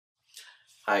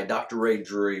Hi, Dr. Ray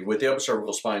Drury with the Upper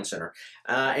Cervical Spine Center.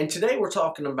 And today we're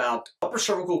talking about upper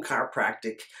cervical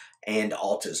chiropractic and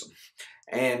autism.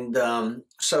 And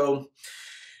so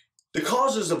the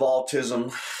causes of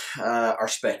autism are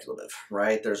speculative,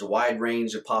 right? There's a wide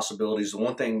range of possibilities. The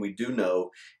one thing we do know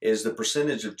is the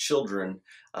percentage of children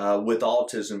with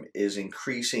autism is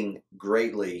increasing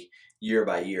greatly year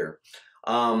by year.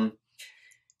 The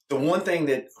one thing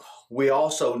that we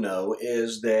also know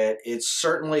is that it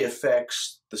certainly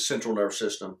affects the central nervous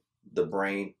system, the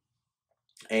brain,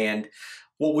 and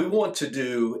what we want to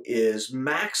do is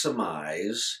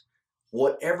maximize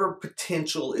whatever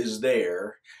potential is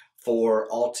there for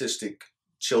autistic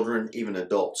children, even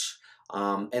adults.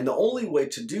 And the only way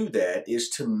to do that is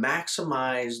to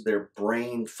maximize their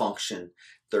brain function,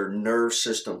 their nerve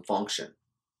system function.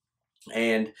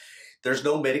 And there's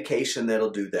no medication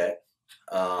that'll do that.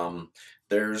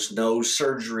 There's no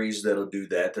surgeries that'll do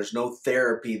that. There's no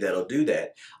therapy that'll do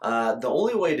that. The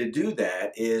only way to do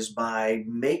that is by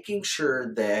making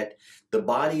sure that the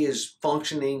body is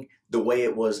functioning the way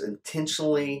it was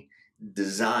intentionally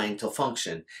designed to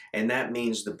function. And that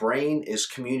means the brain is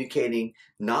communicating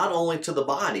not only to the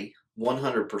body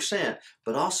 100%,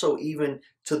 but also even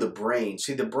to the brain.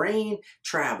 See, the brain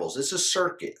travels. It's a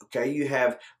circuit, okay? You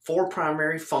have four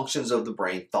primary functions of the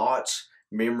brain: thoughts,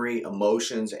 memory,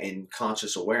 emotions, and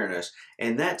conscious awareness.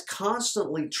 And that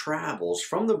constantly travels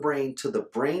from the brain to the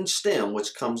brain stem,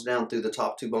 which comes down through the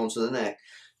top two bones of the neck,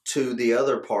 to the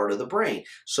other part of the brain.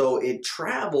 So it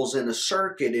travels in a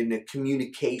circuit in a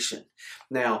communication.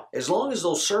 Now, as long as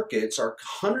those circuits are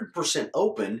 100%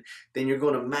 open, then you're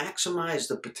going to maximize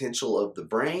the potential of the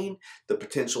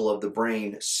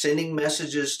brain sending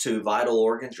messages to vital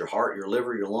organs, your heart, your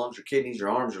liver, your lungs, your kidneys, your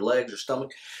arms, your legs, your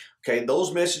stomach. Okay,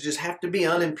 those messages have to be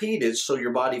unimpeded so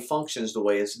your body functions the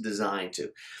way it's designed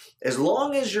to. As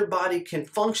long as your body can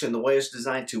function the way it's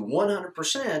designed to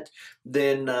 100%,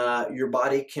 then your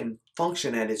body can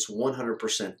function at its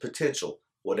 100% potential,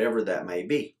 whatever that may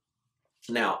be.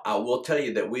 Now, I will tell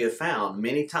you that we have found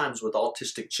many times with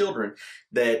autistic children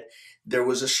that there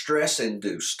was a stress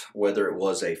induced, whether it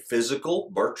was a physical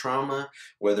birth trauma,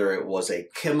 whether it was a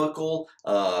chemical,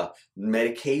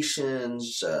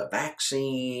 medications,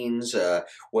 vaccines,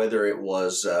 whether it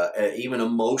was even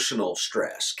emotional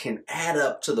stress, can add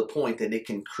up to the point that it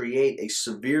can create a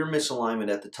severe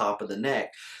misalignment at the top of the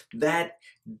neck that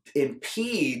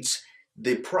impedes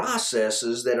the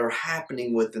processes that are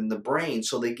happening within the brain,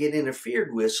 so they get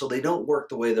interfered with, so they don't work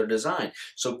the way they're designed.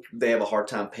 So they have a hard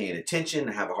time paying attention,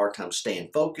 have a hard time staying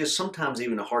focused, sometimes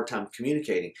even a hard time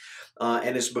communicating.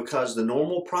 And it's because the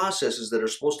normal processes that are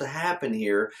supposed to happen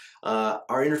here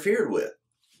are interfered with.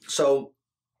 So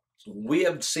we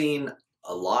have seen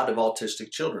a lot of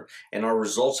autistic children, and our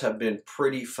results have been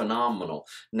pretty phenomenal.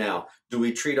 Now, do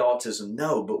we treat autism?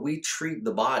 No, but we treat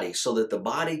the body so that the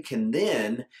body can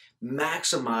then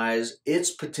maximize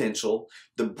its potential.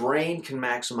 The brain can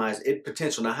maximize its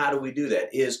potential. Now, how do we do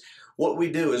that? What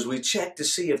we do is we check to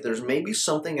see if there's maybe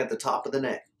something at the top of the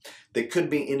neck that could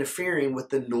be interfering with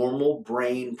the normal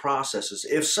brain processes.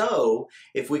 If so,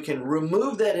 if we can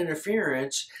remove that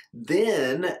interference,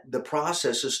 then the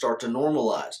processes start to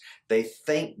normalize. They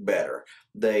think better.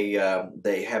 They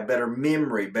have better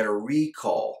memory, better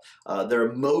recall. Their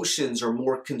emotions are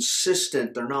more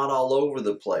consistent. They're not all over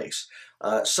the place.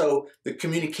 So the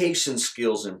communication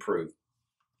skills improve.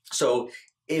 So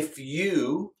if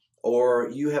you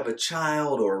have a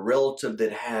child or a relative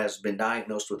that has been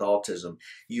diagnosed with autism,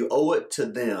 you owe it to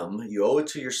them, you owe it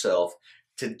to yourself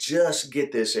to just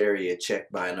get this area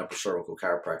checked by an upper cervical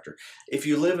chiropractor. If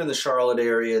you live in the Charlotte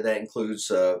area, that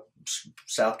includes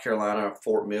South Carolina,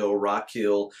 Fort Mill, Rock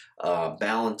Hill,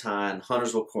 Ballantyne,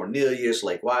 Huntersville, Cornelius,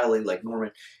 Lake Wiley, Lake Norman,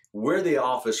 we're the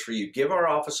office for you. Give our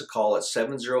office a call at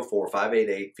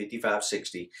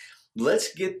 704-588-5560.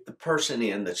 Let's get the person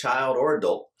in, the child or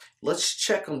adult. Let's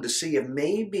check them to see if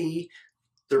maybe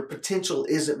their potential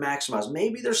isn't maximized.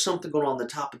 Maybe there's something going on the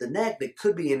top of the neck that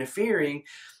could be interfering,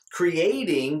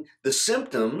 creating the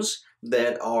symptoms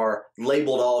that are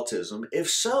labeled autism. If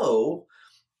so,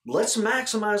 let's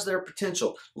maximize their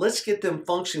potential. Let's get them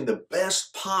functioning the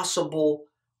best possible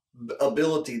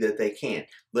ability that they can.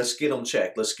 Let's get them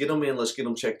checked. Let's get them in. Let's get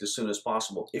them checked as soon as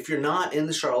possible. If you're not in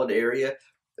the Charlotte area,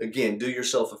 again, do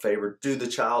yourself a favor, do the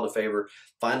child a favor,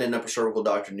 find an upper cervical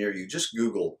doctor near you. Just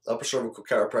Google upper cervical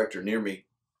chiropractor near me.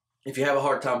 If you have a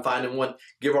hard time finding one,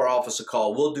 give our office a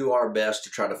call. We'll do our best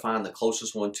to try to find the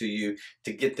closest one to you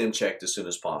to get them checked as soon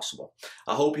as possible.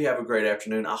 I hope you have a great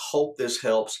afternoon. I hope this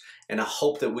helps, and I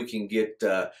hope that we can get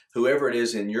whoever it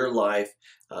is in your life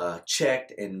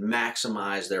checked and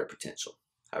maximize their potential.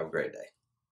 Have a great day.